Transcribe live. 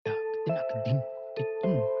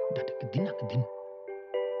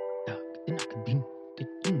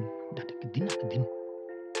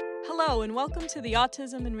Hello, and welcome to the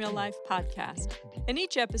Autism in Real Life podcast. In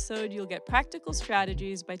each episode, you'll get practical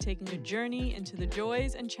strategies by taking a journey into the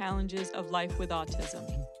joys and challenges of life with autism.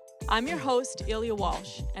 I'm your host, Ilya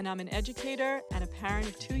Walsh, and I'm an educator and a parent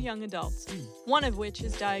of 2 young adults, one of which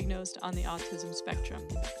is diagnosed on the autism spectrum.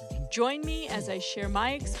 Join me as I share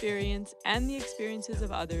my experience and the experiences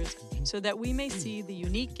of others so that we may see the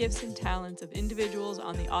unique gifts and talents of individuals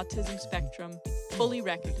on the autism spectrum fully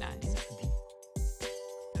recognized.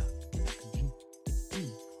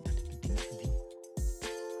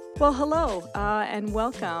 Well, hello and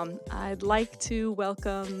welcome. I'd like to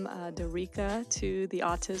welcome Darika to the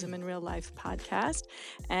Autism in Real Life podcast.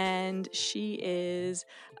 And she is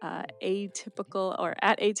atypical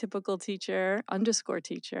teacher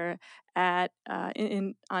 _ at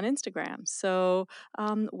on Instagram. So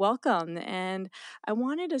welcome. And I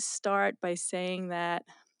wanted to start by saying that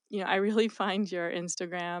I really find your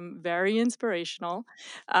Instagram very inspirational.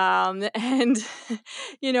 And,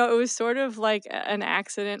 it was sort of like an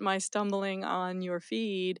accident, my stumbling on your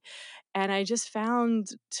feed. And I just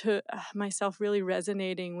found myself really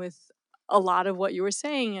resonating with a lot of what you were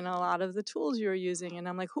saying and a lot of the tools you were using. And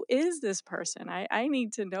I'm like, who is this person? I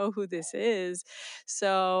need to know who this is.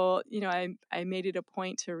 So, I made it a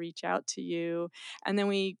point to reach out to you. And then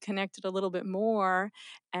we connected a little bit more.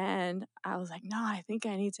 And I was like, no, I think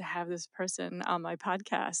I need to have this person on my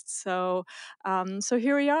podcast. So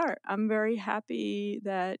here we are. I'm very happy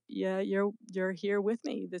that you're here with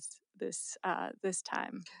me this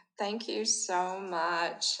time. Thank you so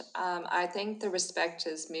much. I think the respect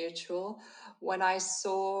is mutual. When I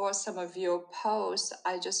saw some of your posts,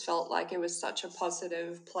 I just felt like it was such a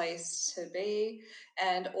positive place to be.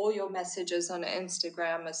 And all your messages on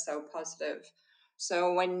Instagram are so positive.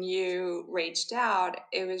 So when you reached out,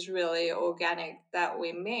 it was really organic that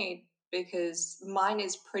we meet because mine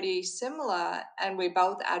is pretty similar and we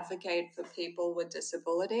both advocate for people with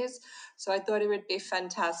disabilities. So I thought it would be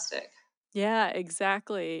fantastic. Yeah,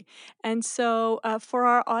 exactly. And so, for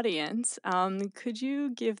our audience, could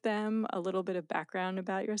you give them a little bit of background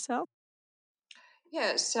about yourself?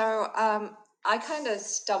 Yeah, I kind of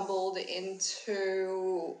stumbled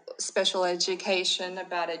into special education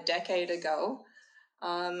about a decade ago.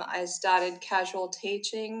 I started casual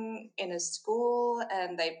teaching in a school,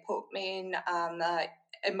 and they put me in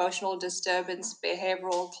emotional disturbance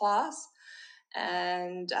behavioral class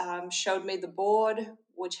and showed me the board,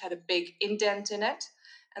 which had a big indent in it.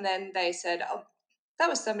 And then they said, "Oh, that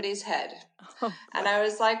was somebody's head." Oh, And wow. I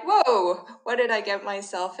was like, whoa, what did I get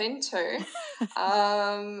myself into?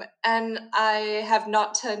 And I have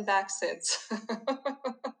not turned back since.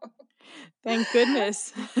 Thank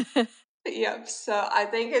goodness. Yep. So I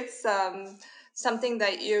think it's something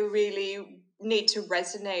that you really need to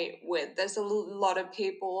resonate with. There's a lot of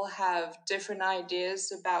people have different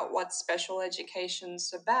ideas about what special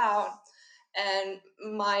education's about. And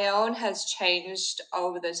my own has changed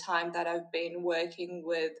over the time that I've been working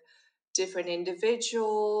with different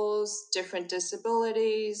individuals, different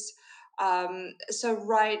disabilities. So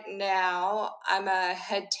right now, I'm a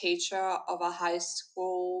head teacher of a high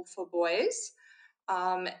school for boys.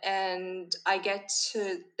 And I get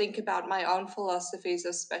to think about my own philosophies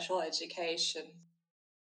of special education.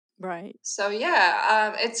 Right. So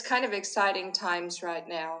yeah, it's kind of exciting times right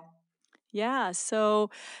now. Yeah. So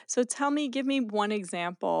give me one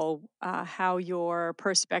example how your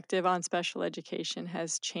perspective on special education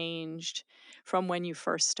has changed from when you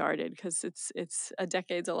first started, because it's a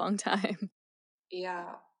decade's a long time. Yeah.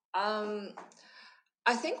 Um,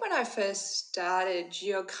 I think when I first started,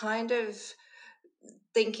 you're kind of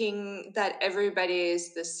thinking that everybody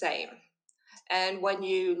is the same. And when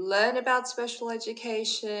you learn about special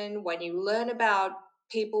education, when you learn about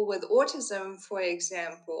people with autism, for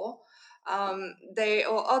example,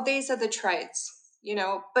 these are the traits,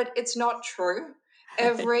 but it's not true.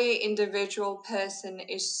 Every individual person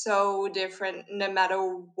is so different no matter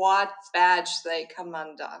what badge they come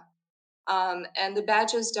under. And the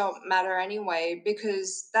badges don't matter anyway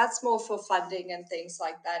because that's more for funding and things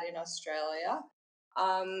like that in Australia.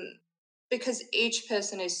 Um, because each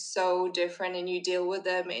person is so different and you deal with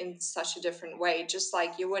them in such a different way, just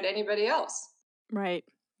like you would anybody else. Right.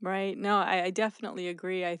 Right. No, I definitely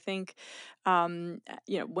agree. I think,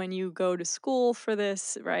 when you go to school for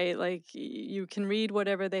this, right, like you can read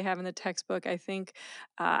whatever they have in the textbook. I think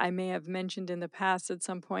I may have mentioned in the past at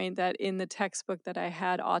some point that in the textbook that I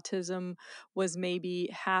had, autism was maybe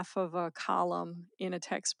half of a column in a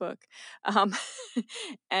textbook. Um,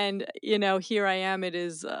 and, here I am, it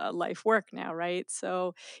is life work now, right?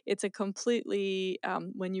 So it's a completely,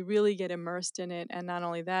 when you really get immersed in it, and not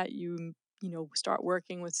only that, start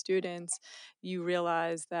working with students, you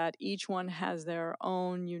realize that each one has their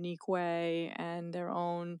own unique way and their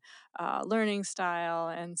own learning style.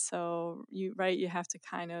 And so you have to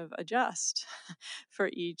kind of adjust for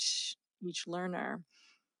each learner.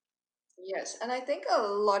 Yes, and I think a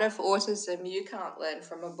lot of autism you can't learn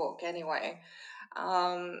from a book anyway.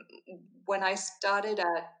 Um, when I started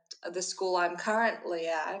at the school I'm currently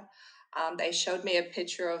at, they showed me a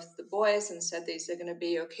picture of the boys and said, "These are going to be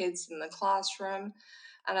your kids in the classroom."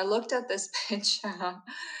 And I looked at this picture,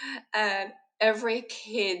 and every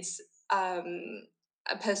kid's a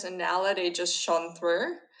personality just shone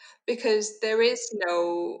through because there is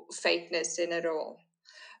no fakeness in it all.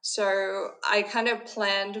 So I kind of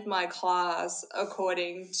planned my class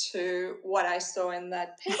according to what I saw in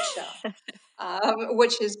that picture,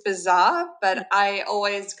 which is bizarre, but I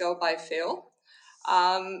always go by feel.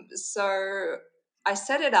 So I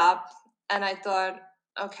set it up and I thought,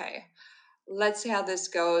 okay, let's see how this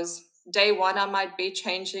goes. Day one, I might be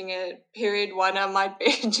changing it. Period one, I might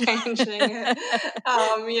be changing it.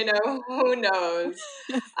 Who knows?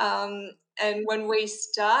 And when we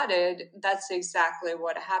started, that's exactly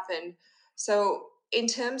what happened. So, in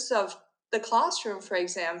terms of the classroom, for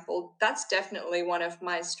example, that's definitely one of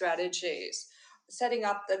my strategies. Setting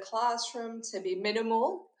up the classroom to be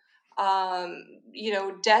minimal,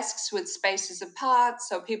 desks with spaces apart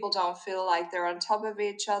so people don't feel like they're on top of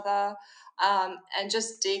each other, and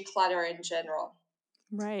just declutter in general.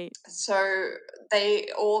 Right. So they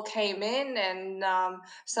all came in, and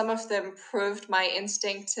some of them proved my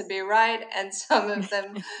instinct to be right, and some of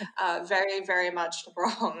them very, very much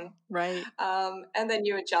wrong. Right. And then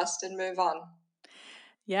you adjust and move on.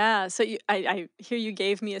 Yeah, so I hear you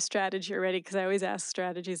gave me a strategy already because I always ask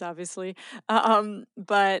strategies, obviously.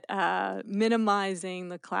 But minimizing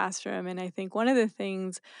the classroom, and I think one of the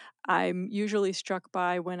things I'm usually struck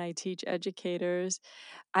by when I teach educators,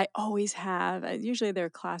 I always have, usually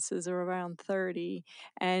their classes are around 30,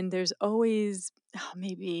 and there's always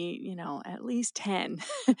maybe, at least 10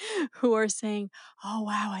 who are saying, "Oh,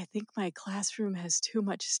 wow, I think my classroom has too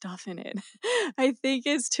much stuff in it. I think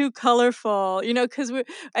it's too colorful," because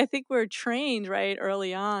I think we're trained right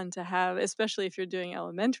early on to have, especially if you're doing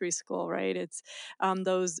elementary school, right? It's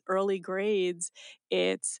those early grades,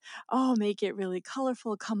 it's, oh, make it really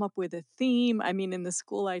colorful, come up with a theme. I mean, in the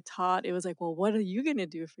school I taught, it was like, well, what are you going to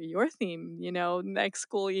do for your theme, next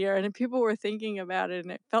school year? And people were thinking about it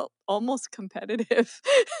and it felt almost competitive.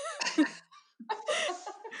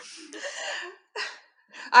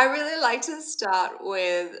 I really like to start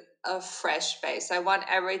with a fresh base. I want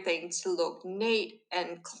everything to look neat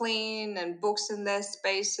and clean, and books in their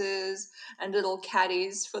spaces, and little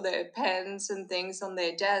caddies for their pens and things on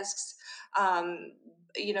their desks. Um,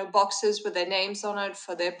 Boxes with their names on it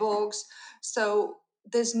for their books. So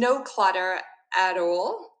there's no clutter at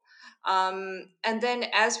all. And then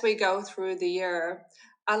as we go through the year,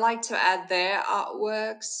 I like to add their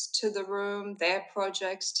artworks to the room, their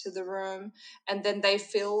projects to the room, and then they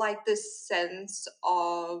feel like this sense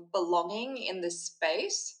of belonging in the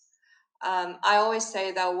space. I always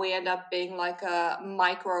say that we end up being like a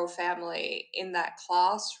micro family in that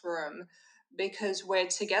classroom because we're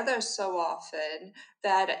together so often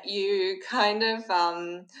that you kind of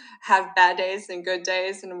have bad days and good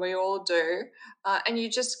days, and we all do, and you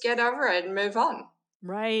just get over it and move on.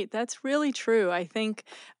 Right, that's really true. I think,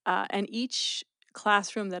 and each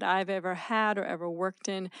classroom that I've ever had or ever worked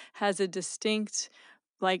in has a distinct,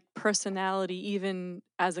 like, personality, even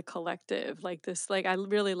as a collective. Like this, like I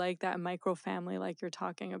really like that micro family, like you're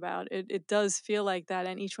talking about. It does feel like that,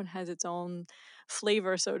 and each one has its own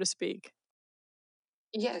flavor, so to speak.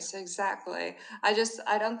 Yes, exactly. I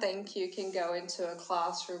don't think you can go into a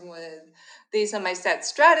classroom with these are my set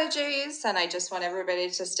strategies and I just want everybody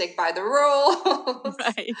to stick by the rules.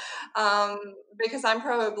 Right. um, because I'm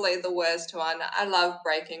probably the worst one. I love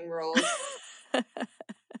breaking rules.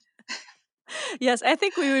 Yes, I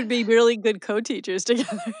think we would be really good co-teachers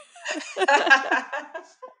together.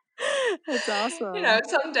 That's awesome.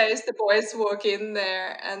 Some days the boys walk in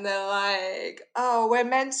there and they're like, "Oh, we're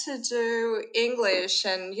meant to do English,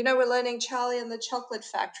 and we're learning Charlie and the Chocolate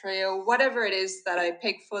Factory or whatever it is that I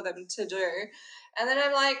pick for them to do." And then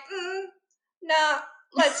I'm like, "Nah,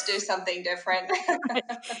 let's do something different. Right.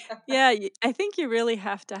 Yeah, I think you really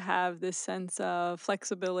have to have this sense of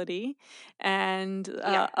flexibility and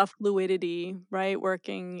Yeah. a fluidity, right?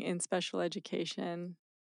 Working in special education.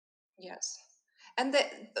 Yes. And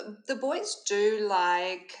the boys do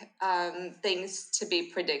like things to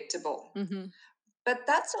be predictable. Hmm. But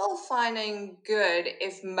that's all fine and good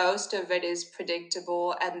if most of it is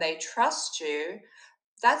predictable and they trust you.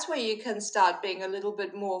 That's where you can start being a little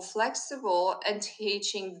bit more flexible and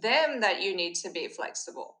teaching them that you need to be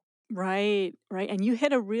flexible. Right, right. And you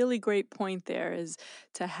hit a really great point there is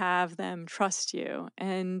to have them trust you.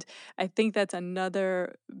 And I think that's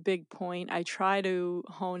another big point I try to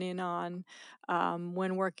hone in on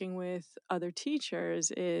when working with other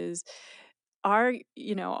teachers is our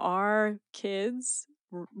kids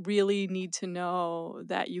really need to know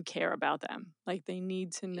that you care about them. Like they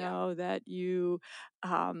need to Yeah. know that you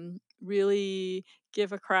really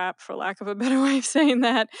give a crap, for lack of a better way of saying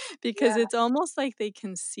that, because Yeah. it's almost like they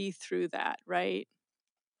can see through that, right?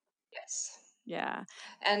 Yes. Yeah.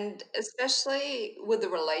 And especially with the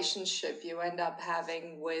relationship you end up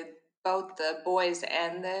having with both the boys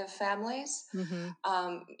and their families, Mhm.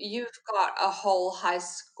 you've got a whole high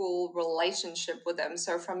school relationship with them.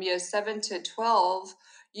 So from year 7 to 12,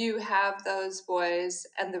 you have those boys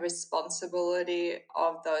and the responsibility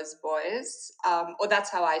of those boys, or that's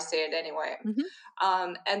how I see it anyway. Mhm.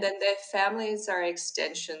 And then their families are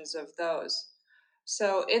extensions of those.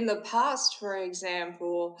 So in the past, for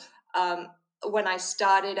example, um, when I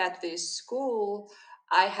started at this school,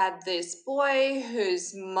 I had this boy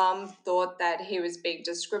whose mum thought that he was being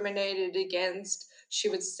discriminated against. She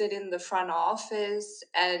would sit in the front office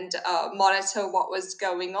and monitor what was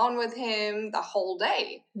going on with him the whole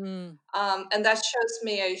day. Mm. And that shows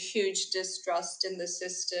me a huge distrust in the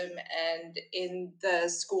system and in the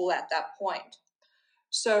school at that point.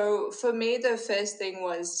 So for me, the first thing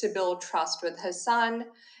was to build trust with her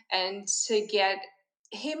son and to get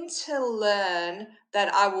him to learn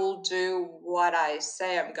that I will do what I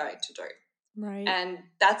say I'm going to do. Right. And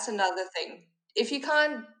that's another thing. If you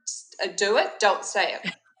can't do it, don't say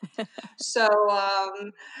it. So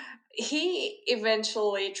he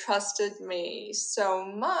eventually trusted me so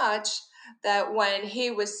much that when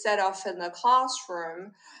he was set off in the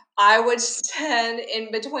classroom, I would stand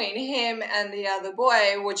in between him and the other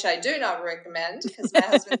boy, which I do not recommend because my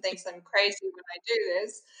husband thinks I'm crazy when I do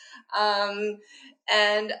this. Um,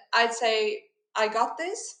 and I'd say, I got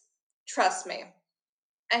this, trust me.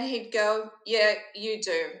 And he'd go, yeah, you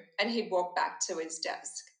do. And he'd walk back to his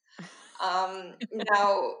desk.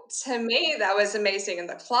 Now, to me, that was amazing in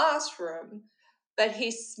the classroom. But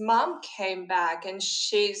his mom came back, and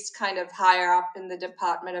she's kind of higher up in the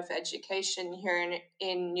Department of Education here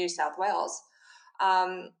in New South Wales.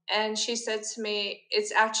 And she said to me,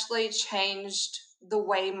 it's actually changed the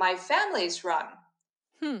way my family's run.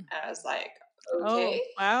 Hmm. And I was like, okay,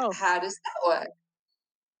 Oh, wow. how does that work?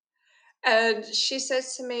 And she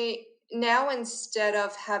says to me, now instead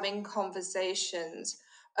of having conversations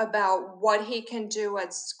about what he can do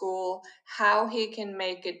at school, how he can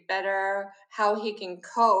make it better, how he can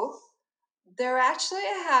cope, they're actually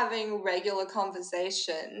having regular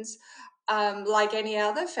conversations like any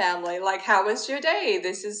other family. Like, how was your day?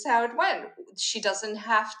 This is how it went. She doesn't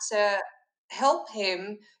have to help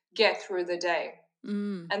him get through the day.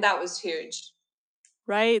 Mm. And that was huge.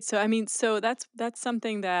 Right. So I mean, so that's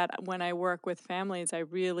something that when I work with families, I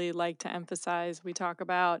really like to emphasize. We talk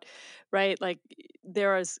about, right? Like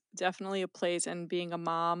there is definitely a place and being a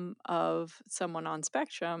mom of someone on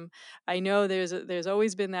spectrum. I know there's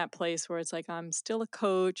always been that place where it's like I'm still a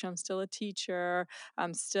coach, I'm still a teacher,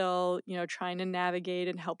 I'm still, trying to navigate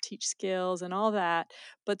and help teach skills and all that.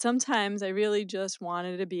 But sometimes I really just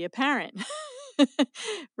wanted to be a parent.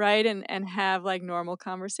 Right, and have like normal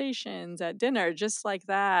conversations at dinner just like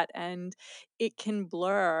that, and it can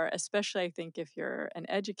blur, especially I think if you're an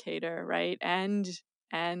educator, right, and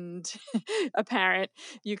a parent.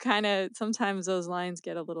 You kind of sometimes those lines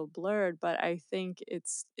get a little blurred, but I think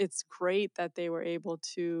it's great that they were able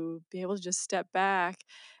to be able to just step back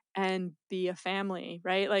and be a family,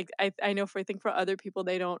 right? Like I know I think for other people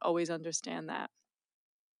they don't always understand that.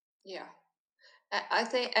 Yeah. I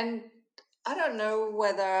think, and I don't know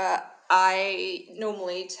whether I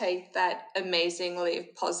normally take that amazingly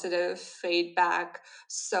positive feedback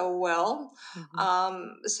so well. Hmm.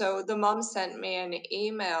 So the mom sent me an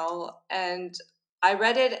email and I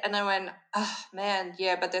read it and I went, oh, man,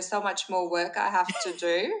 yeah, but there's so much more work I have to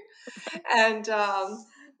do. And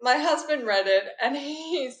my husband read it and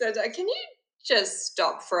he said, can you just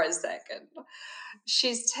stop for a second?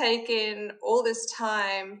 She's taken all this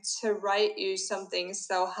time to write you something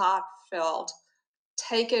so heartfelt.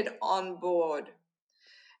 take it on board.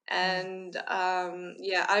 And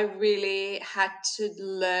yeah, I really had to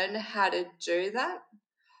learn how to do that,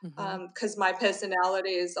 Mm-hmm. because my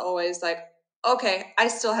personality is always like, okay, I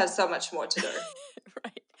still have so much more to do.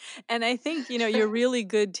 Right. And I think, your really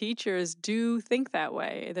good teachers do think that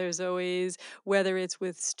way. There's always, whether it's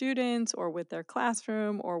with students or with their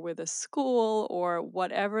classroom or with a school or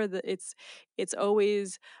whatever, it's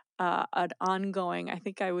always an ongoing, I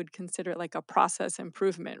think I would consider it like a process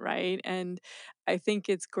improvement, right? And I think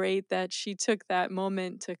it's great that she took that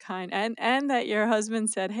moment to and that your husband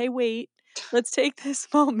said, "Hey, wait, let's take this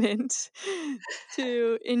moment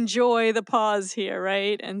to enjoy the pause here,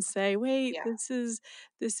 right? And say, wait, Yeah. this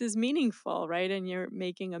is meaningful, right? And you're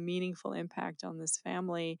making a meaningful impact on this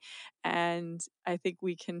family." And I think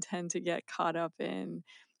we can tend to get caught up in,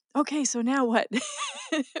 okay, so now what?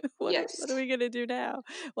 What are Yes. we gonna do now?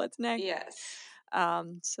 What's next? Yes.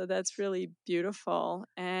 So that's really beautiful.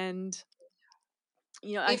 And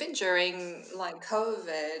I Even during like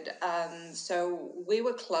COVID, so we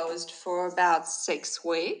were closed for about 6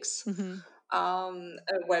 weeks. mhm,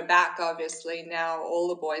 We're back, obviously, now all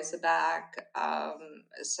the boys are back.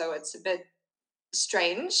 So it's a bit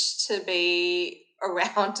strange to be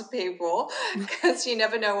around people because you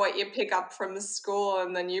never know what you pick up from the school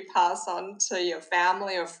and then you pass on to your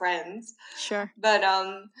family or friends. sure. But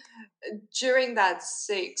during that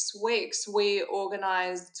 6 weeks, we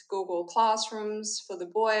organized Google Classrooms for the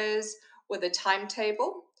boys with a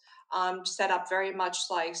timetable, set up very much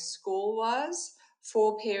like school was.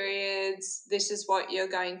 4 periods. This is what you're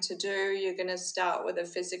going to do. You're going to start with a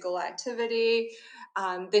physical activity.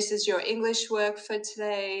 This is your English work for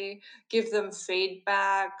today. Give them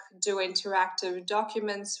feedback, do interactive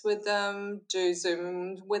documents with them, do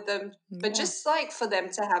Zoom with them, but Yeah. just like for them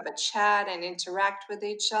to have a chat and interact with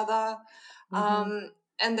each other. hmm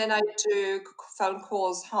And then I do phone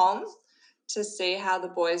calls home to see how the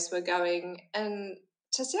boys were going and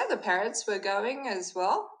to see how the parents were going as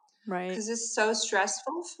well, Right. because it's so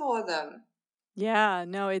stressful for them. Yeah,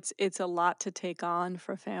 no, it's a lot to take on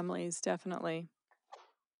for families, definitely.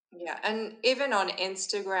 Yeah, and even on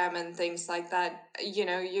Instagram and things like that,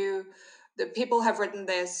 the people have written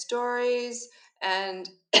their stories, and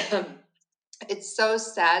it's so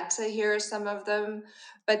sad to hear some of them,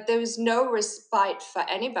 but there's no respite for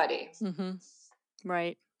anybody. hmm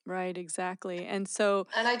Right, right, exactly. And so,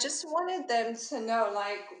 And I just wanted them to know,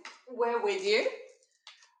 like, we're with you.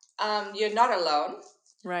 You're not alone,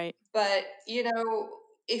 right, but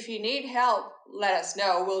if you need help, let us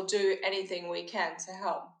know. We'll do anything we can to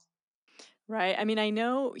help. right. I mean, I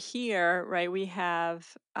know here, right, we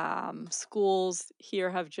have schools here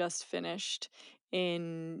have just finished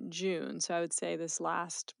in June. So I would say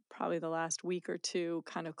probably the last week or two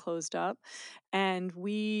kind of closed up. And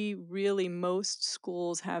most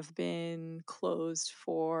schools have been closed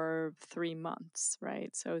for 3 months,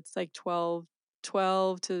 right? So it's like 12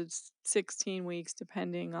 to 16 weeks,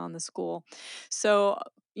 depending on the school. So,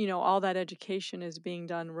 all that education is being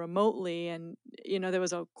done remotely. And, there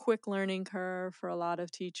was a quick learning curve for a lot of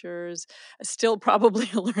teachers, still probably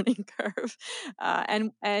a learning curve.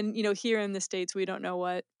 Here in the States, we don't know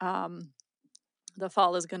what, the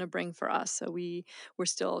fall is going to bring for us. So we're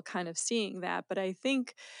still kind of seeing that. But I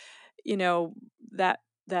think, you know, that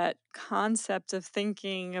that concept of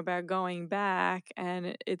thinking about going back,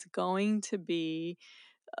 and it's going to be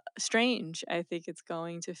strange. I think it's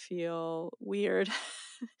going to feel weird.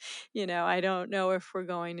 I don't know if we're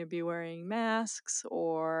going to be wearing masks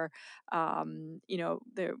or,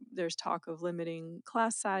 there's talk of limiting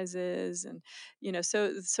class sizes, and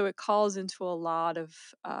so it calls into a lot of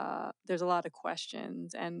there's a lot of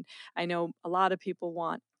questions, and I know a lot of people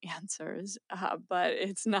want answers, but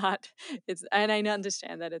it's not. And I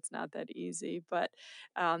understand that it's not that easy, but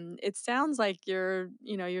it sounds like your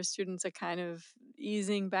students are kind of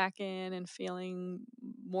easing back in and feeling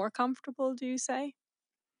more comfortable, do you say?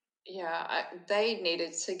 Yeah, they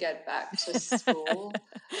needed to get back to school,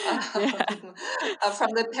 Yeah.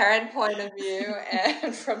 from the parent point of view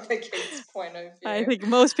and from the kids' point of I view. think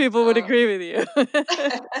most people would Um, agree with you.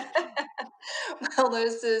 well,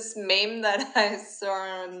 there's this meme that I saw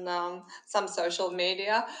on some social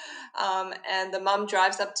media, and the mom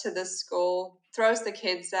drives up to the school, throws the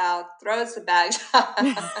kids out, throws the bags out,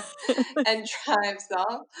 and drives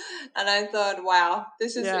off. And I thought, wow,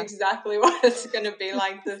 this is Yeah. exactly what it's going to be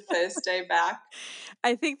like the first day back.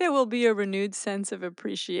 I think there will be a renewed sense of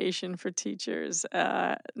appreciation for teachers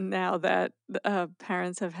now that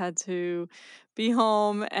parents have had to be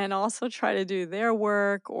home and also try to do their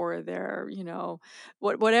work or their,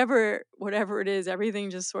 whatever it is. Everything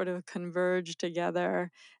just sort of converged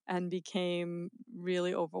together, and became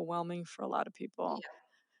really overwhelming for a lot of people. Yeah.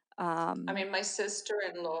 I Um, mean, my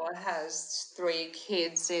sister-in-law has 3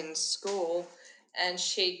 kids in school, and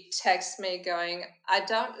she texts me going, I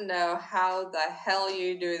don't know how the hell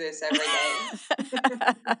you do this every day.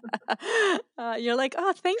 you're like,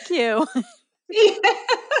 oh, thank you.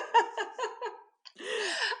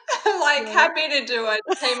 I'm like, Right. happy to do it.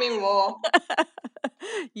 Pay me more.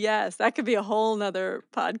 Yes, that could be a whole nother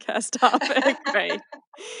podcast topic, right?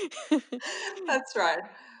 That's right.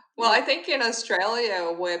 Well, Yeah. I think in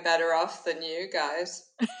Australia, we're better off than you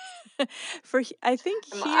guys. I think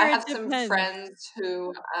I here it have some depends. friends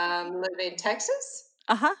who live in Texas,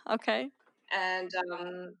 Uh-huh. Okay. and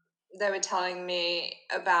they were telling me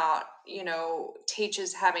about,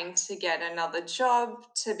 teachers having to get another job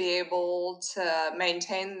to be able to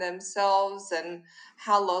maintain themselves, and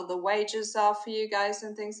how low the wages are for you guys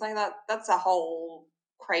and things like that. That's a whole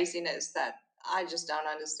craziness that I just don't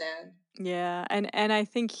understand. Yeah, and I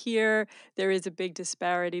think here there is a big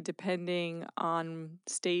disparity depending on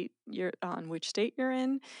which state you're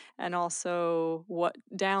in, and also what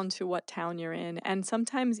down to what town you're in, and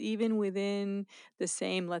sometimes even within the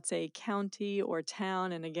same, let's say, county or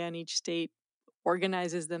town, and again each state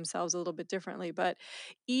organizes themselves a little bit differently. But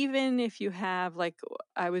even if you have, like,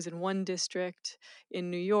 I was in one district in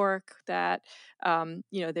New York that,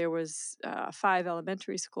 there was 5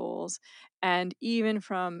 elementary schools, and even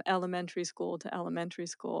from elementary school to elementary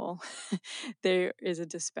school, there is a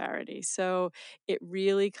disparity. So it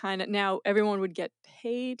really kind of, now everyone would get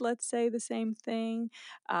paid, let's say, the same thing,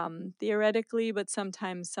 theoretically, but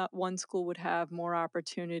sometimes one school would have more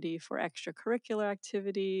opportunity for extracurricular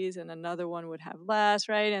activities and another one would have less,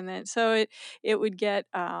 right? And then so it would get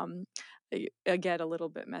a little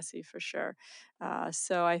bit messy for sure.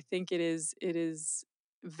 So I think it is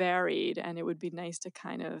varied, and it would be nice to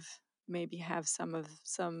kind of maybe have some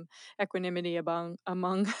equanimity among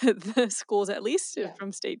the schools, at least Yeah.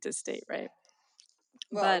 from state to state, right?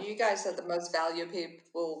 Well, But you guys are the most valued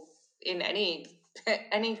people in any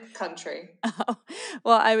any country. oh,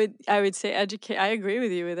 well, I would say educate. I agree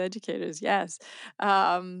with you with educators, yes,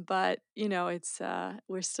 but it's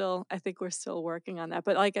I think we're still working on that.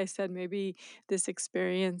 But like I said, maybe this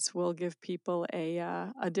experience will give people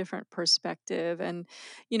a different perspective, and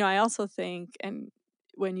I also think, and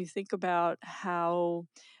when you think about how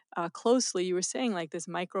closely you were saying, like this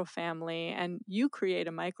micro family, and you create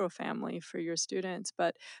a micro family for your students,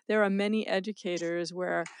 but there are many educators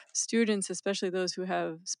where students, especially those who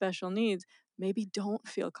have special needs, maybe don't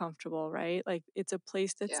feel comfortable, right? Like it's a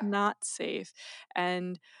place that's Yeah. not safe.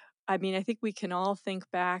 And I mean, I think we can all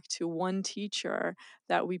think back to one teacher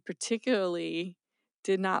that we particularly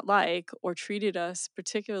did not like or treated us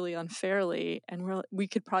particularly unfairly, and we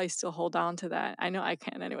could probably still hold on to that. I know I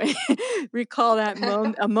can anyway. Recall that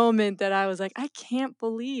a moment that I was like, I can't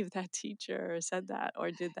believe that teacher said that or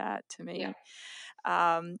did that to Yeah. me.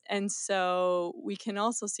 And so we can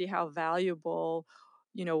also see how valuable,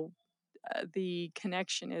 you know, the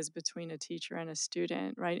connection is between a teacher and a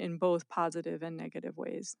student, right? In both positive and negative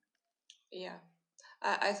ways. Yeah.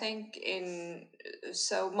 I think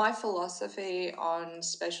so my philosophy on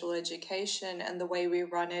special education and the way we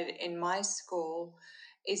run it in my school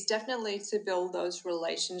is definitely to build those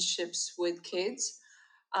relationships with kids,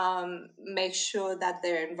 make sure that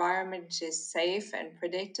their environment is safe and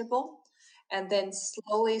predictable, and then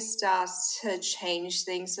slowly start to change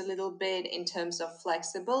things a little bit in terms of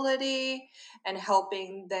flexibility and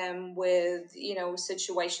helping them with,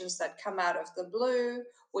 situations that come out of the blue,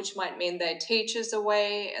 which might mean their teacher's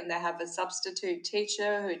away and they have a substitute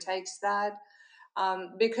teacher who takes that.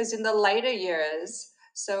 Because in the later years,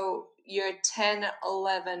 so year 10,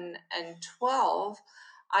 11, and 12,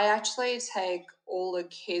 I actually take all the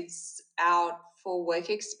kids out for work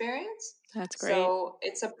experience. That's great. So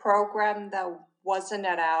it's a program that wasn't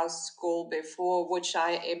at our school before, which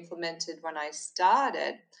I implemented when I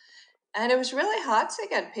started. And it was really hard to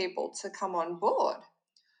get people to come on board.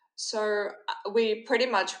 So we pretty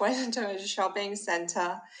much went into a shopping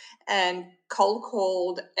center and cold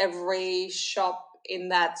called every shop in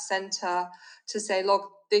that center to say,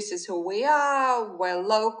 look, this is who we are. We're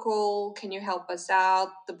local. Can you help us out?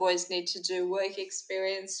 The boys need to do work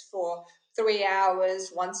experience for 3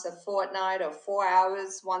 hours once a fortnight or 4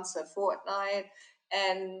 hours once a fortnight.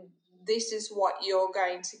 And this is what you're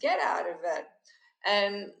going to get out of it.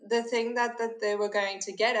 And the thing that they were going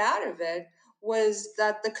to get out of it was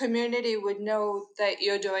that the community would know that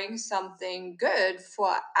you're doing something good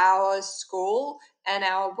for our school and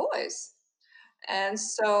our boys. And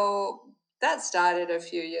so that started a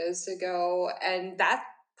few years ago, and that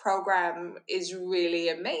program is really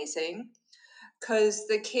amazing. because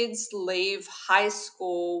the kids leave high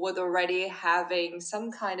school with already having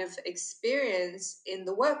some kind of experience in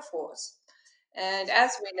the workforce. And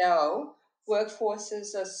as we know,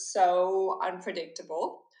 workforces are so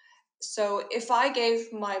unpredictable. So if I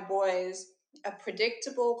gave my boys a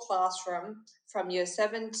predictable classroom from year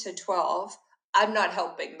 7 to 12, I'm not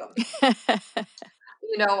helping them.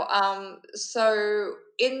 So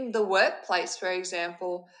in the workplace, for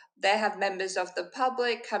example, they have members of the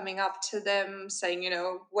public coming up to them saying,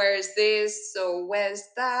 where is this or where's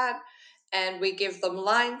that? And we give them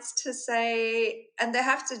lines to say, and they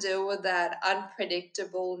have to deal with that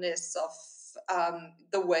unpredictableness of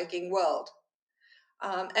the working world.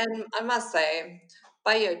 And I must say,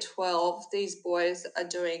 by year 12, these boys are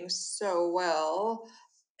doing so well.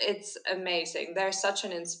 It's amazing. They're such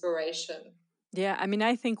an inspiration. Yeah, I mean,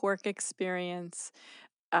 I think work experience,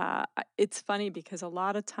 it's funny because a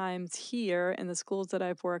lot of times here in the schools that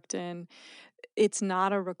I've worked in, it's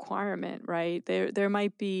not a requirement, right? There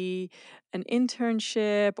might be an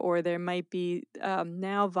internship, or there might be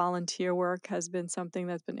now volunteer work has been something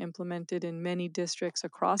that's been implemented in many districts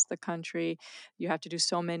across the country. You have to do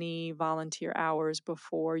so many volunteer hours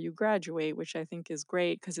before you graduate, which I think is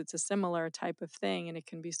great because it's a similar type of thing and it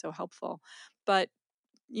can be so helpful. But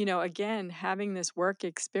again, having this work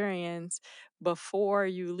experience before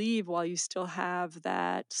you leave while you still have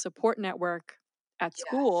that support network at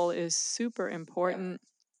school Yes. is super Yep. important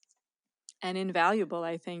and invaluable,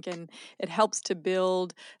 I think. And it helps to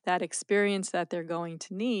build that experience that they're going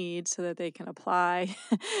to need so that they can apply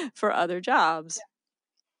for other jobs.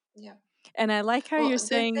 Yeah. And I like how you're Well, the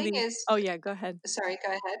saying thing the, is, oh, yeah, go ahead. sorry,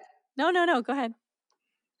 go ahead. No, no, no, go ahead.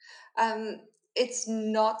 Um, it's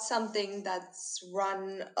not something that's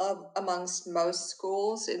run amongst most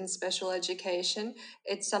schools in special education.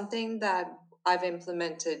 It's something that I've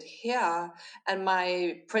implemented here, and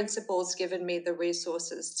my principal's given me the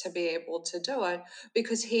resources to be able to do it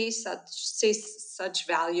because he sees such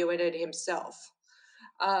value in it himself.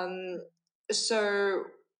 Um, so,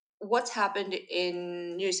 what's happened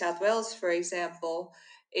in New South Wales, for example,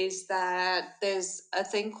 is that there's a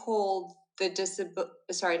thing called the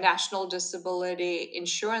National Disability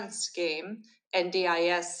Insurance Scheme,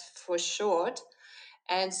 NDIS for short.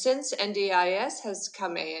 And since NDIS has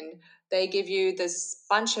come in, they give you this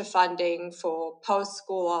bunch of funding for post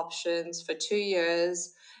school options for 2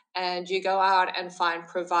 years. And you go out and find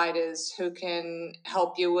providers who can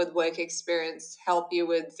help you with work experience, help you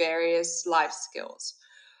with various life skills.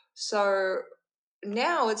 So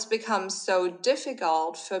now it's become so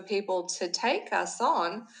difficult for people to take us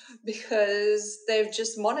on because they've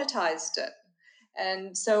just monetized it.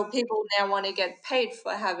 And so people now want to get paid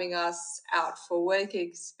for having us out for work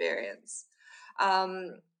experience.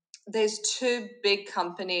 Um, there's two big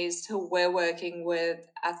companies who we're working with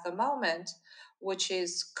at the moment, which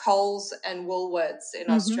is Coles and Woolworths in Hmm.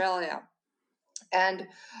 Australia. And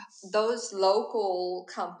those local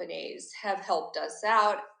companies have helped us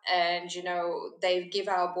out, and they give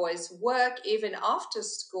our boys work even after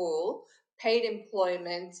school, paid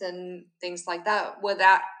employment and things like that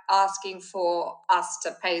without asking for us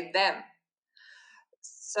to pay them.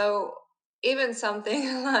 So even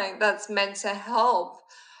something like that's meant to help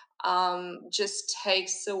just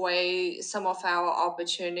takes away some of our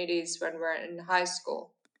opportunities when we're in high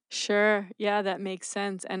school. Sure. Yeah, that makes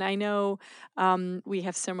sense. And I know we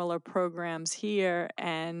have similar programs here,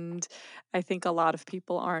 and I think a lot of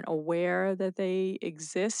people aren't aware that they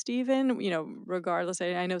exist, even, regardless.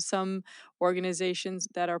 I know some organizations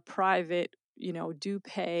that are private, do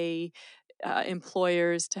pay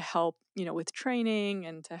employers to help, with training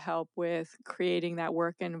and to help with creating that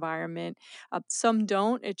work environment. Some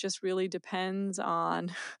don't. It just really depends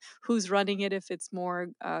on who's running it. If it's more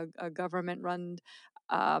a government run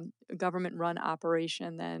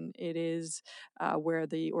operation than it is where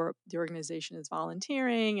the organization is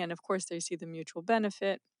volunteering, and of course they see the mutual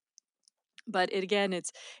benefit. But again,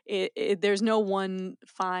 there's no one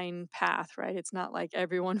fine path, right? It's not like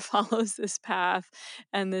everyone follows this path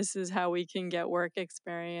and this is how we can get work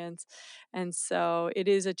experience. And so it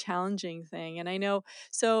is a challenging thing. And I know,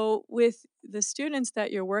 so with the students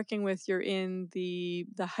that you're working with, you're in the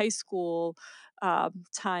high school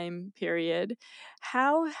time period.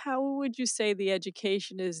 How would you say the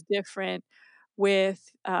education is different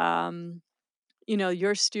with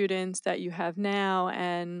your students that you have now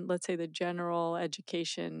and, let's say, the general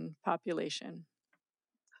education population?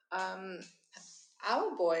 Um,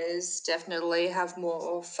 our boys definitely have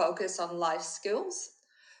more focus on life skills.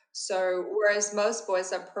 So, whereas most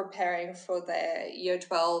boys are preparing for their year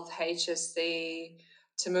 12 HSC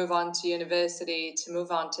to move on to university, to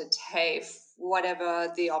move on to TAFE,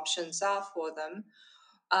 whatever the options are for them.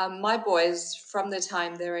 My boys, from the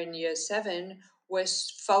time they're in year 7, were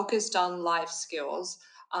focused on life skills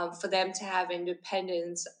for them to have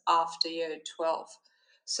independence after year 12.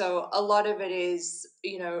 So a lot of it is,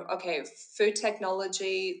 okay, food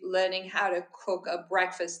technology, learning how to cook a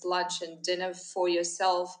breakfast, lunch, and dinner for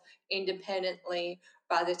yourself independently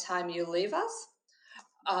by the time you leave us.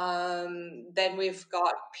 Then we've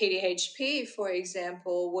got PDHP, for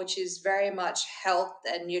example, which is very much health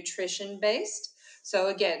and nutrition based. So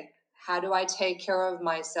again, how do I take care of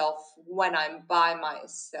myself when I'm by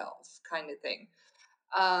myself, kind of thing.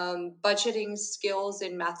 Budgeting skills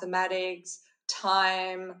in mathematics,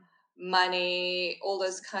 time, money, all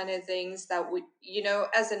those kind of things that we,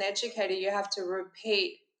 as an educator, you have to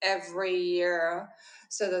repeat every year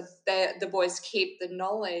so that the boys keep the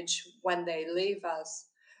knowledge when they leave us.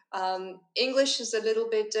 English is a little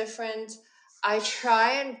bit different. I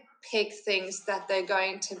try and pick things that they're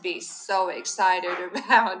going to be so excited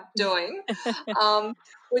about doing,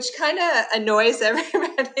 which kind of annoys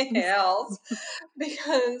everybody else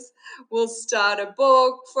because we'll start a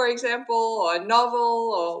book, for example, or a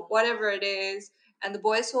novel or whatever it is, and the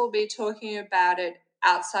boys will be talking about it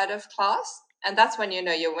outside of class. And that's when you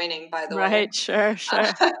know you're winning, by the way. Right, sure.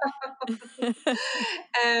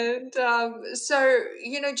 And so,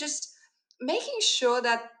 just making sure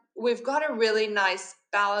that we've got a really nice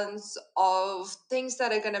balance of things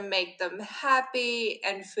that are going to make them happy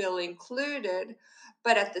and feel included.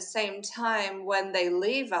 But at the same time, when they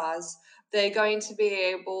leave us, they're going to be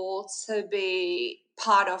able to be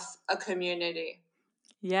part of a community.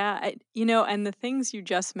 Yeah, and the things you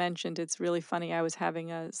just mentioned, it's really funny. I was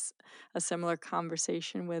having a similar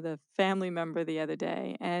conversation with a family member the other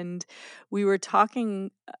day, and we were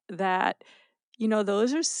talking that,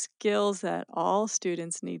 those are skills that all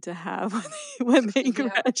students need to have when they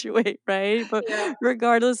Yeah, graduate, right? But yeah,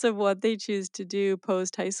 regardless of what they choose to do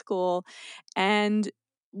post high school. And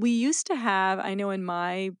we used to have, I know in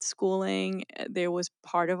my schooling, there was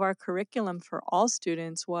part of our curriculum for all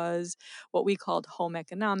students was what we called home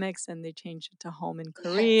economics, and they changed it to home and yes,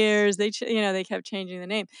 careers. They kept changing the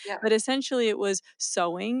name, yeah, but essentially it was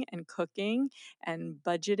sewing and cooking and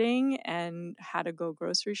budgeting and how to go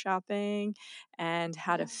grocery shopping and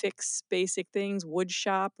how to yeah, fix basic things, wood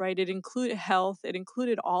shop, right? It included health. It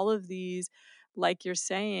included all of these, like you're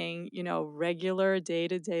saying, regular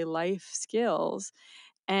day-to-day life skills.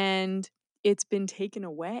 And it's been taken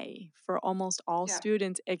away for almost all yeah,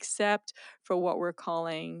 students except for what we're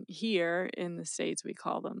calling here in the States, we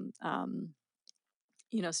call them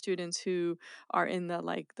students who are in the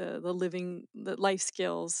living the life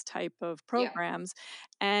skills type of yeah, programs.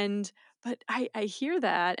 And but I hear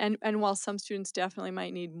that, and while some students definitely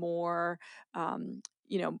might need more,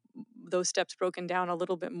 those steps broken down a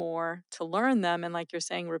little bit more to learn them, and like you're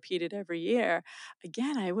saying, repeated every year,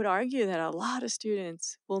 again, I would argue that a lot of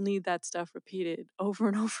students will need that stuff repeated over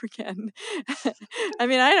and over again. I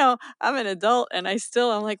mean, I know I'm an adult and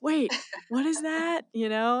I'm like, wait, what is that?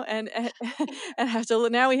 And and have to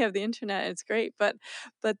now we have the internet, it's great, but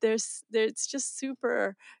there's just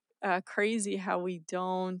super crazy how we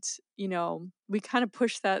don't, we kind of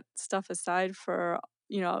push that stuff aside for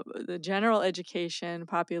the general education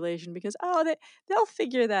population because they'll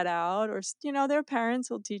figure that out, or their parents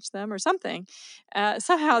will teach them or something.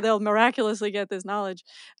 Somehow yeah. they'll miraculously get this knowledge.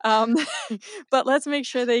 um, but let's make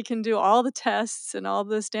sure they can do all the tests and all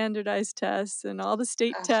the standardized tests and all the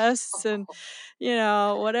state tests and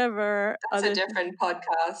Oh, whatever that's a other. different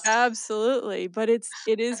podcast. Absolutely, but it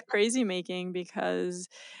is crazy making because,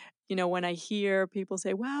 when I hear people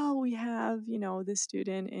say, "Well, we have, this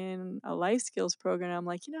student in a life skills program," I'm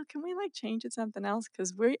like, can we like change it something else?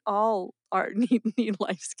 Because we all are need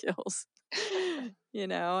life skills.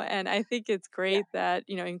 And I think it's Yeah, great that,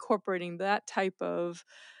 incorporating that type of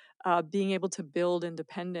being able to build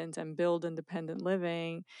independence and build independent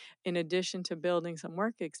living in addition to building some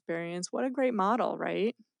work experience. What a great model,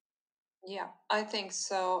 right? yeah, I think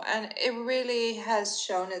so. And it really has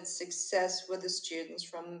shown its success with the students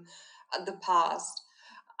from the past.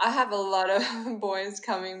 I have a lot of boys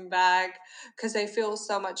coming back because they feel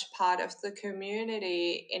so much part of the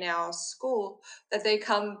community in our school that they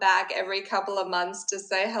come back every couple of months to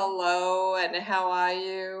say hello and how are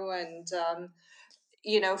you. And,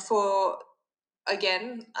 for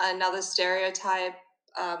again, another stereotype.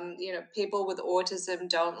 People with autism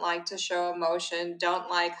don't like to show emotion, don't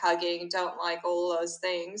like hugging, don't like all those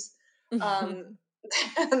things. Um,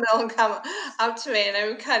 and they'll come up to me and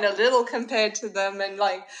I'm kind of little compared to them and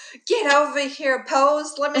like, get over here,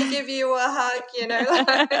 pose, let me give you a hug.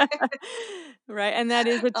 Right, and that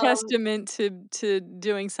is a Um, testament to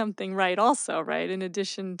doing something right also, right? In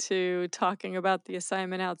addition to talking about the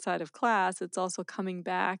assignment outside of class, it's also coming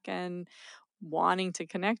back and wanting to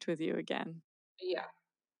connect with you again. yeah.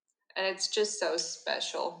 And it's just so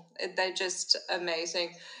special. They're just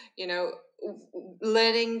amazing. You know,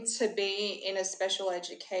 learning to be in a special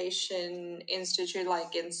education institute,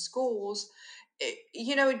 like in schools,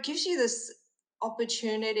 it gives you this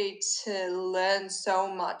opportunity to learn so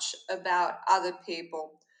much about other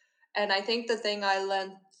people. And I think the thing I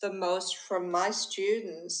learned the most from my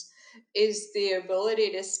students is the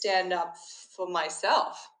ability to stand up for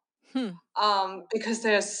myself, Hmm, because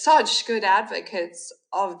they're such good advocates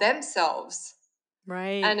of themselves,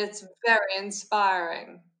 right. and it's very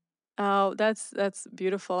inspiring. Oh, that's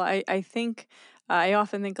beautiful. I think I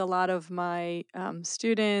often think a lot of my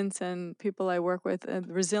students and people I work with.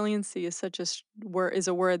 Resiliency is such word is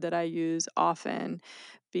a word that I use often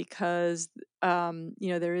because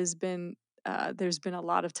there's been a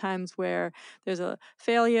lot of times where there's a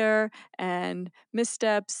failure and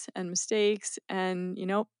missteps and mistakes, and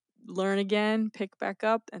learn again, pick back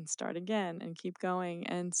up, and start again, and keep going.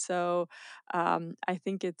 And so I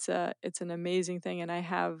think it's an amazing thing, and I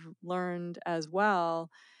have learned as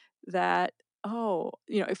well that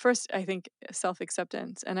at first I think self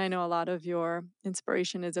acceptance, and I know a lot of your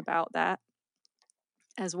inspiration is about that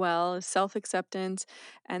as well as self acceptance,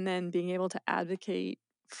 and then being able to advocate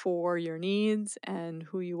for your needs and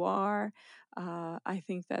who you are. I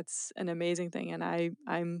think that's an amazing thing, and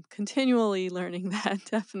I'm continually learning that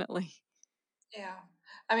definitely. Yeah.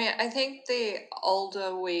 I mean, I think the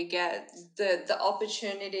older we get, the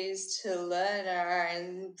opportunities to learn are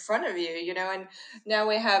in front of you, and now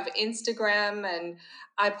we have Instagram, and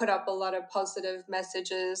I put up a lot of positive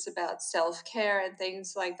messages about self-care and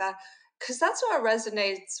things like that, because that's what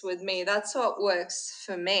resonates with me. That's what works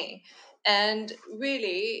for me. And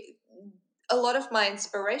really, a lot of my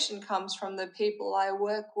inspiration comes from the people I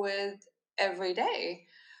work with every day.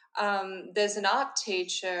 There's an art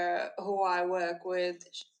teacher who I work with,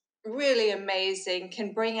 really amazing,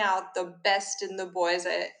 can bring out the best in the boys.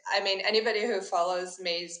 I mean, anybody who follows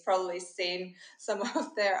me has probably seen some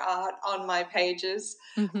of their art on my pages.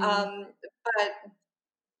 Hmm. Um, but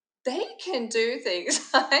they can do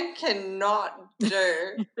things I cannot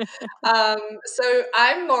do. So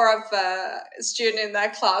I'm more of a student in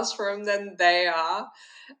that classroom than they are,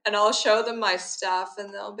 and I'll show them my stuff,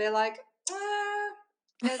 and they'll be like,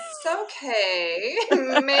 "It's okay.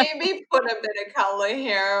 Maybe put a bit of color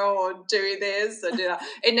here, or do this, or do that."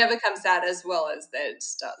 It never comes out as well as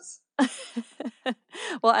theirs does.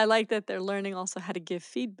 Well, I like that they're learning also how to give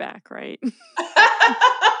feedback, right?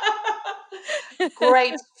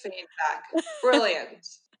 Great feedback. Brilliant.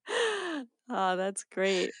 Oh, that's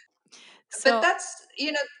great. But So,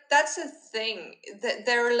 that's the thing, that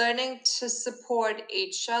they're learning to support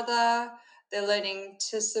each other. They're learning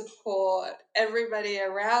to support everybody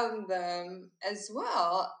around them as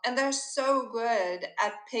well, and they're so good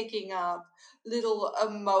at picking up little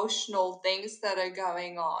emotional things that are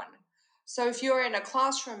going on. So if you're in a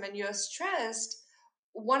classroom and you're stressed,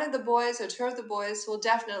 one of the boys or two of the boys will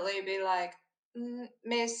definitely be like,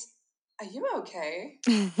 Miss, are you okay?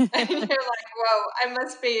 And you're like, whoa, I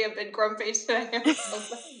must be a bit grumpy today or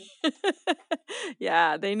something.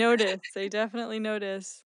 yeah, they notice. They definitely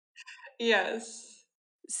notice. Yes.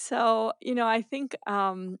 So, I think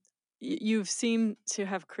you've seemed to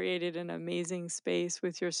have created an amazing space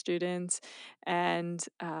with your students. And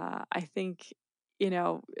I think, you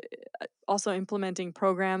know, also implementing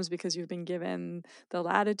programs because you've been given the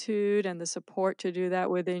latitude and the support to do that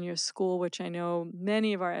within your school, which I know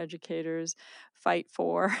many of our educators fight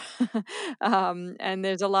for. And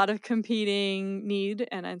there's a lot of competing need,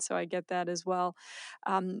 and so I get that as well.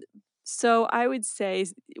 Um, so I would say,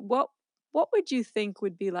 what would you think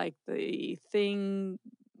would be like the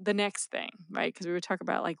next thing, right? Because we were talking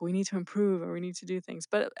about like we need to improve or we need to do things,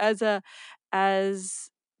 but as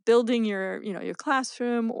building your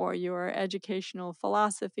classroom or your educational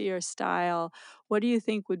philosophy or style, what do you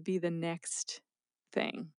think would be the next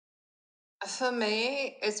thing? For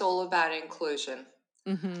me, it's all about inclusion.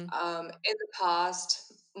 Mhm. In the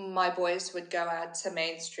past, my boys would go out to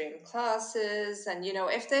mainstream classes, and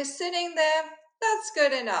if they're sitting there, that's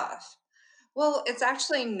good enough. Well, it's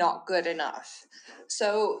actually not good enough.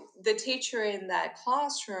 So the teacher in that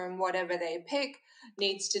classroom, whatever they pick,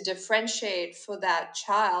 needs to differentiate for that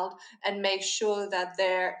child and make sure that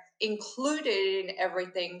they're included in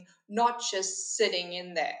everything, not just sitting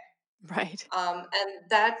in there. Right. And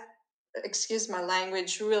that, excuse my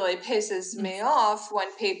language, really pisses Mm. me off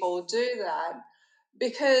when people do that,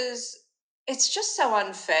 because it's just so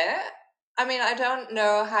unfair. I mean, I don't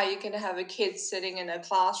know how you can have a kid sitting in a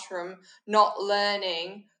classroom not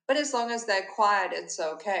learning, but as long as they're quiet, it's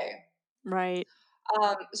okay. Right.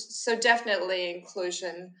 So definitely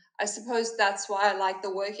inclusion. I suppose that's why I like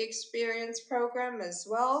the work experience program as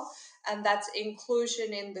well, and that's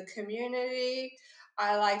inclusion in the community.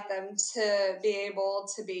 I like them to be able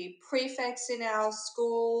to be prefects in our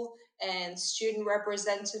school and student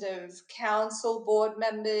representative council board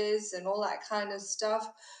members and all that kind of stuff.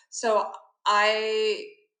 So I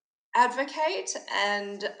advocate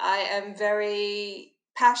and I am very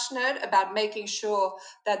passionate about making sure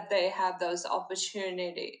that they have those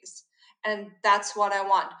opportunities. And that's what I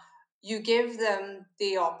want. You give them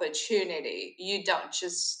the opportunity, you don't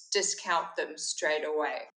just discount them straight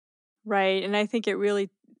away. Right, and I think it really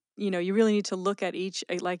you really need to look at each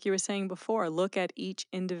like you were saying before, look at each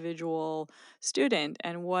individual student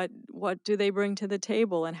and what do they bring to the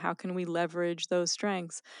table and how can we leverage those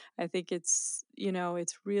strengths. I think it's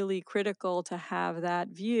really critical to have that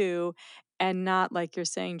view and not like you're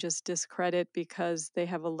saying just discredit because they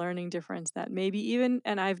have a learning difference that maybe even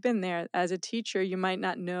and I've been there as a teacher, you might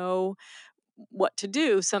not know what to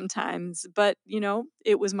do sometimes, but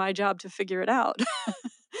it was my job to figure it out.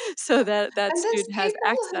 So Yeah. that that And there's student has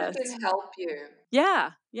people who access. can help you.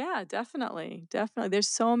 Yeah, yeah, definitely, definitely. There's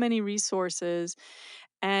so many resources,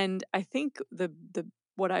 and I think the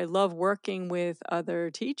what I love working with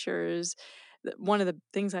other teachers, one of the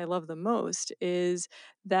things I love the most is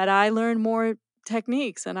that I learn more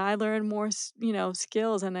techniques and I learn more,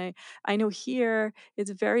 skills. And I know here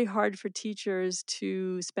it's very hard for teachers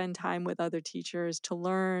to spend time with other teachers to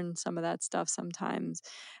learn some of that stuff sometimes,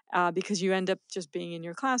 because you end up just being in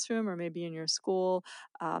your classroom or maybe in your school,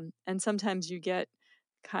 and sometimes you get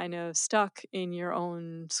kind of stuck in your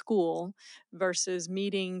own school versus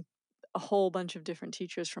meeting a whole bunch of different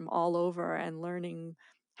teachers from all over and learning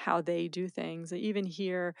how they do things. Even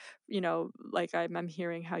here, like I'm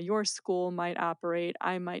hearing how your school might operate.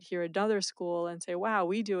 I might hear another school and say, "Wow,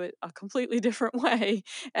 we do it a completely different way."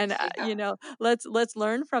 And Yeah. let's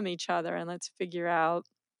learn from each other and let's figure out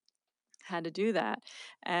how to do that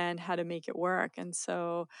and how to make it work. And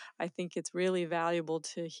so I think it's really valuable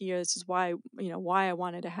to hear. This is why I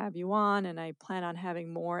wanted to have you on, and I plan on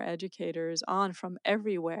having more educators on from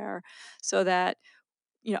everywhere so that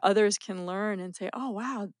others can learn and say, "Oh,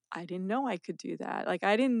 wow, I didn't know I could do that." Like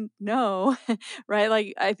I didn't know, right?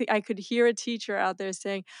 Like I think I could hear a teacher out there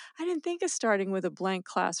saying, "I didn't think of starting with a blank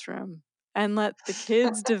classroom and let the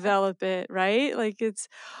kids develop it," right? Like it's,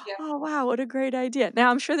 Yeah. "Oh, wow, what a great idea." Now,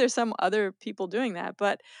 I'm sure there's some other people doing that,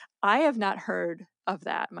 but I have not heard of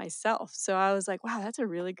that myself. So I was like, "Wow, that's a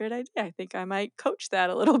really good idea. I think I might coach that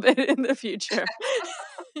a little bit in the future."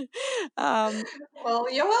 um,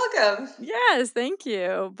 Well, you're welcome. Yes, thank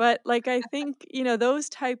you. But like I think, those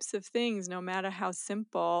types of things, no matter how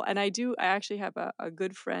simple, and I actually have a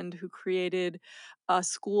good friend who created a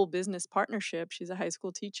school business partnership. She's a high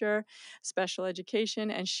school teacher, special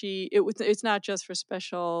education, and it's not just for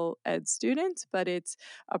special ed students, but it's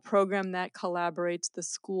a program that collaborates the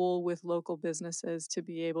school with local businesses to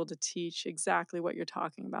be able to teach exactly what you're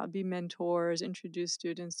talking about, be mentors, introduce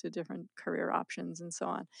students to different career options and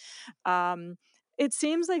so on. It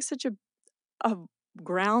seems like such a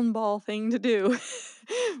ground ball thing to do.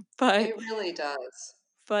 but It really does.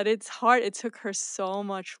 but it's hard. It took her so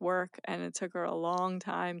much work and it took her a long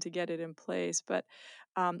time to get it in place. But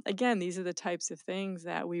again, these are the types of things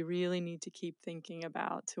that we really need to keep thinking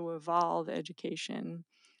about to evolve education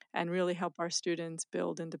and really help our students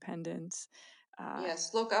build independence. Uh,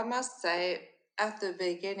 Yes, look, I must say, at the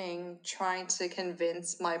beginning, trying to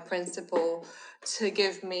convince my principal to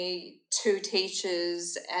give me two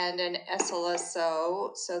teachers and an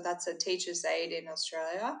SLSO, so that's a teacher's aide in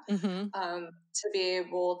Australia, mhm, to be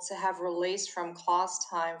able to have release from class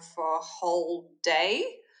time for a whole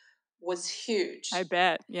day was I huge.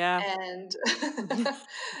 bet. Yeah. And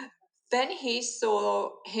then he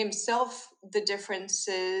saw himself the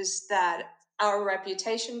differences that our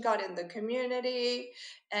reputation got in the community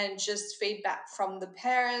and just feedback from the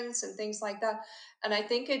parents and things like that. And I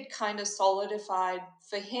think it kind of solidified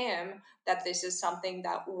for him that this is something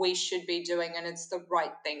that we should be doing and it's the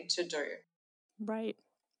right thing to do. Right.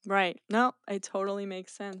 Right. No, it totally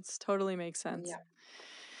makes sense. Totally makes sense. Yeah.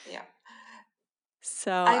 Yeah.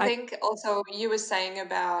 So I I think also you were saying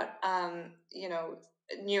about,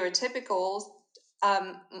 neurotypicals.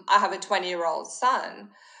 I have a 20-year-old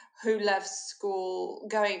son who left school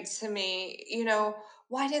going to me,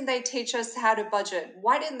 why didn't they teach us how to budget?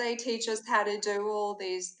 Why didn't they teach us how to do all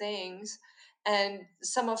these things? And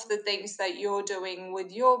some of the things that you're doing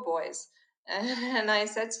with your boys. And I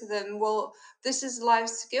said to them, well, this is life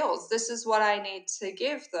skills. This is what I need to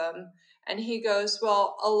give them. And he goes,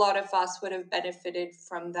 well, a lot of us would have benefited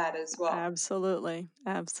from that as well. Absolutely.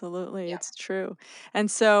 Absolutely. Yeah. It's true.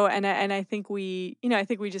 And so and I think I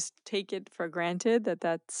think we just take it for granted that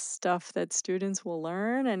that's stuff that students will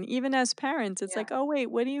learn, and even as parents it's Yeah. like, "Oh wait,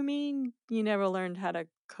 what do you mean you never learned how to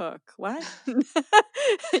cook?" What?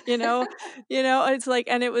 you know? It's like,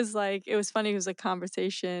 and it was funny, it was a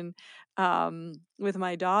conversation with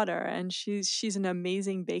my daughter, and she's an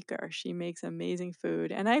amazing baker. She makes amazing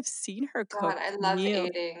food, and I've seen her cook God, I love meals.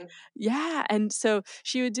 eating. Yeah, and so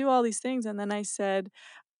she would do all these things, and then I said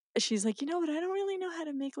she's like, "You know what? I don't really know how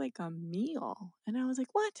to make, like, a meal." And I was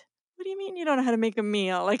like, "What? What do you mean you don't know how to make a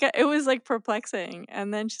meal?" Like, it was, like, perplexing,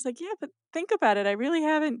 and then she's like, "Yeah, but think about it, I really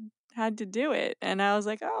haven't had to do it." And I was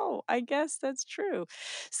like, "Oh, I guess that's true."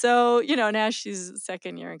 So, now she's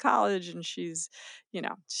 2nd year in college, and she's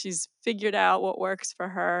figured out what works for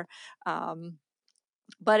her, um,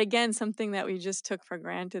 but again, something that we just took for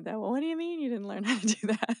granted that, "Well, what do you mean you didn't learn how to do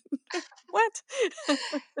that?" What?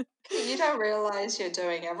 You don't realize you're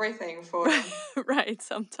doing everything for Right, them. right,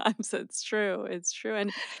 sometimes it's true,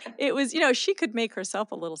 and it was she could make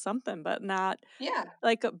herself a little something, but not Yeah.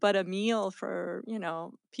 but a meal for,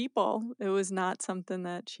 people. It was not something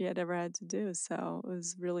that she had ever had to do, so it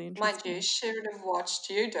was really Mind you, interesting. she would have watched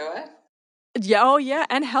you do it. Yeah, oh yeah,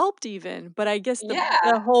 and helped even, but I guess the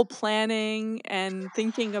Yeah. whole planning and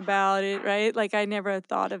thinking about it, right? Like, I never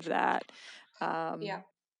thought of that. Yeah. Um,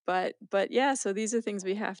 but yeah, so these are things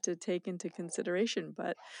we have to take into consideration,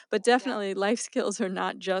 but Yeah. definitely life skills are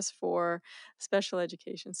not just for special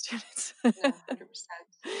education students. No, 100%.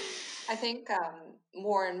 I think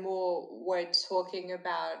more and more we're talking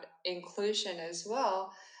about inclusion as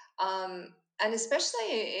well. And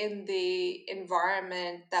especially in the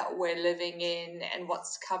environment that we're living in and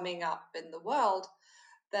what's coming up in the world,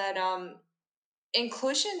 that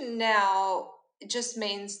inclusion now just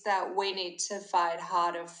means that we need to fight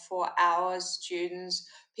harder for our students,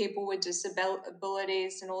 people with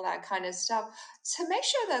disabilities, and all that kind of stuff to make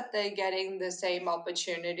sure that they're getting the same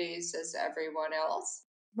opportunities as everyone else.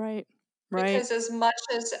 Right. Right. Because as much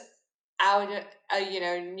as our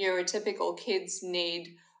neurotypical kids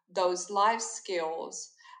need those life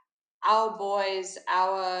skills, our boys,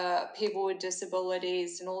 our people with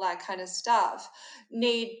disabilities, and all that kind of stuff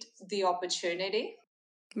need the opportunity.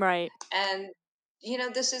 Right. And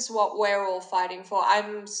this is what we're all fighting for.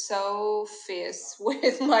 I'm so fierce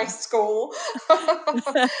with my school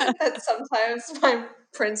that sometimes my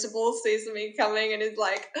principal sees me coming and is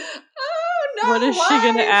like, oh What is no, she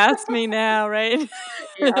gonna why? ask me now, right?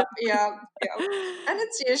 Yeah, yeah, yeah. And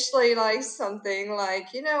it's usually like something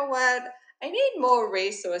like, you know what, I need more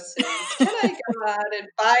resources, can I go out and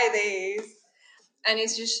buy these? And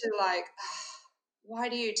he's usually like, why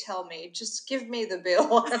do you tell me? Just give me the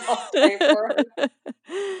bill and I'll pay for it.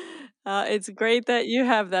 It's great that you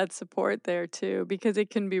have that support there too, because it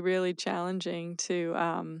can be really challenging to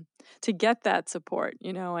get that support,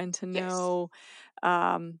 and to Yes. know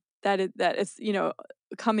that it's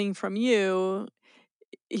coming from you.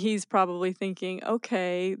 He's probably thinking,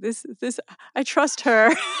 okay, this I trust her.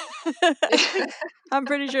 I think I'm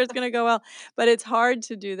pretty sure it's gonna go well, but it's hard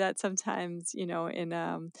to do that sometimes,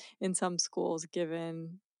 in some schools,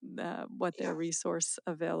 given what Yeah, their resource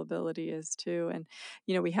availability is too, and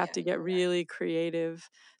we have yeah, to get you're right. really creative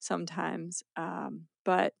sometimes.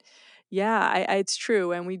 But yeah, it's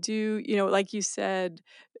true, and we do, like you said,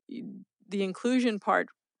 y- the inclusion part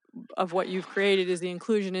of what you've created is the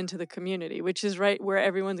inclusion into the community, which is right where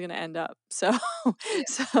everyone's going to end up. So, Yeah,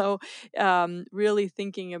 so really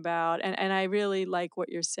thinking about, and I really like what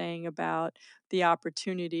you're saying about the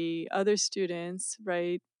opportunity. Other students,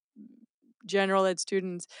 right? General ed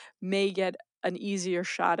students may get an easier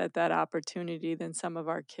shot at that opportunity than some of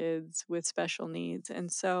our kids with special needs.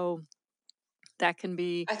 And so that can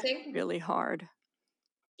be I think, really hard.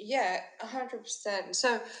 yeah, 100%.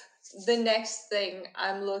 So the next thing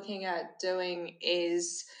I'm looking at doing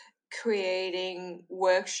is creating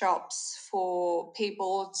workshops for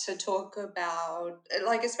people to talk about,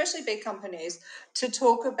 like, especially big companies, to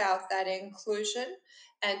talk about that inclusion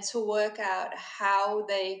and to work out how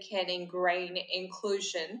they can ingrain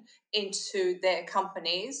inclusion into their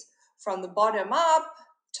companies from the bottom up,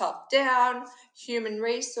 top down, human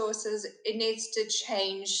resources. It needs to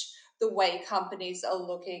change the way companies are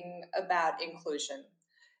looking about inclusion,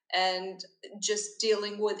 and just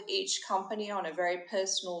dealing with each company on a very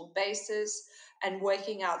personal basis and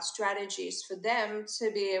working out strategies for them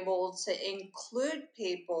to be able to include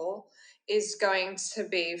people is going to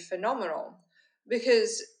be phenomenal,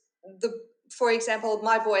 because the for example,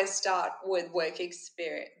 my boys start with work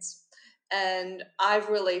experience. And I've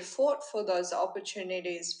really fought for those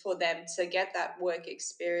opportunities for them to get that work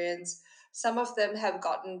experience. Some of them have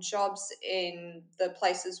gotten jobs in the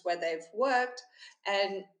places where they've worked,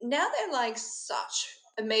 and now they're like such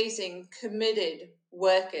amazing, committed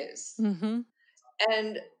workers. Mm-hmm.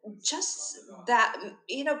 And just that,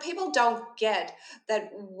 people don't get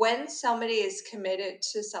that when somebody is committed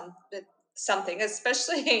to something,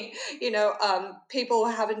 especially people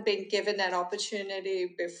who haven't been given an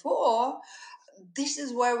opportunity before, this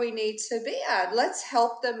is where we need to be at. Let's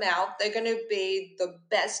help them out. They're going to be the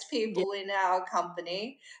best Yeah. people in our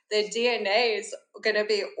company. Their DNA is going to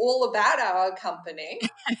be all about our company.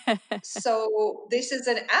 So this is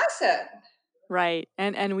an asset. Right.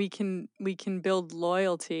 And we can build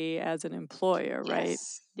loyalty as an employer, right?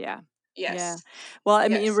 Yes. Yeah. Yeah. Yes. Well, I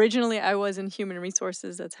mean, Yes. originally I was in human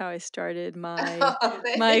resources. That's how I started my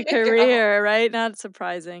There my you go. career, right? Not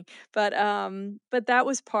surprising. But that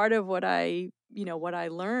was part of what I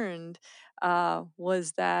learned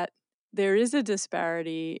was that there is a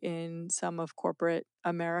disparity in some of corporate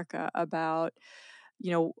America about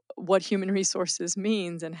what human resources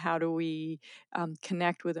means and how do we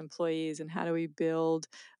connect with employees and how do we build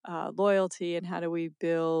loyalty and how do we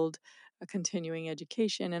build a continuing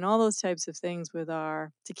education and all those types of things with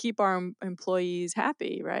our to keep our employees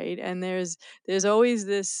happy, right? And there's always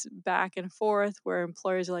this back and forth where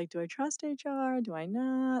employers are like, do I trust HR, do I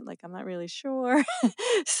not, like I'm not really sure.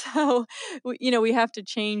 So we have to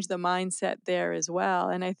change the mindset there as well.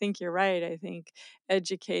 And I think you're right. I think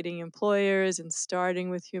educating employers and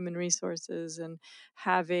starting with human resources and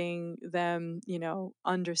having them,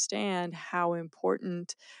 understand how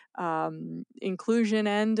important inclusion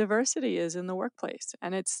and diversity is in the workplace.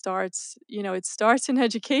 And it starts in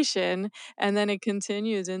education and then it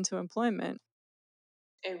continues into employment.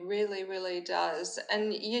 It really, really does.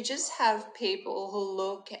 And you just have people who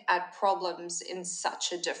look at problems in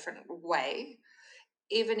such a different way.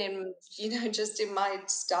 Even in, just in my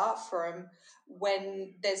staff room,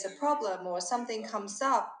 when there's a problem or something comes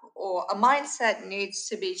up or a mindset needs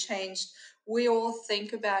to be changed, we all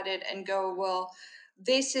think about it and go, well,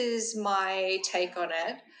 this is my take on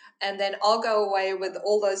it. And then I'll go away with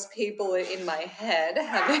all those people in my head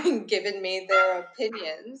having given me their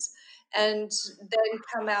opinions, and then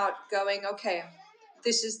come out going, okay,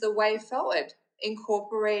 this is the way forward,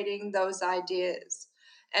 incorporating those ideas.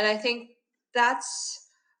 And I think that's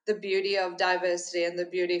the beauty of diversity and the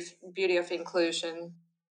beauty of inclusion.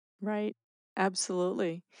 Right.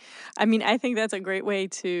 Absolutely. I mean, I think that's a great way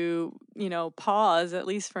to, pause, at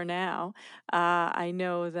least for now. I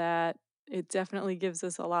know that it definitely gives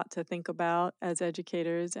us a lot to think about as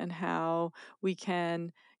educators and how we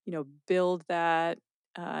can, build that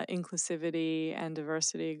inclusivity and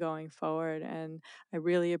diversity going forward. And I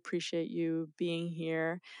really appreciate you being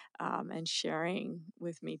here and sharing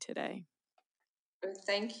with me today.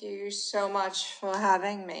 Thank you so much for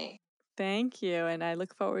having me. Thank you. And I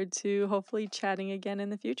look forward to hopefully chatting again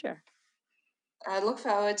in the future. I look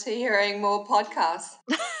forward to hearing more podcasts.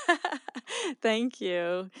 Thank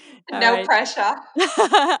you. All No right. pressure.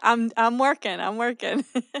 I'm working. I'm working.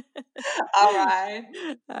 All right.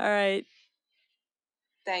 All right.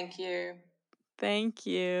 Thank you. Thank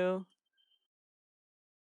you.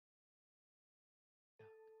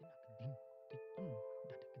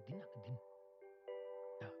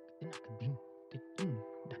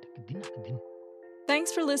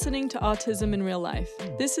 Thanks for listening to Autism in Real Life.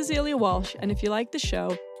 This is Ilya Walsh, and if you like the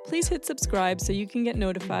show, please hit subscribe so you can get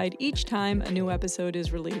notified each time a new episode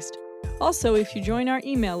is released. Also, if you join our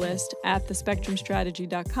email list at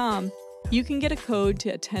thespectrumstrategy.com, you can get a code to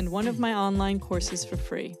attend one of my online courses for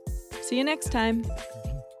free. See you next time.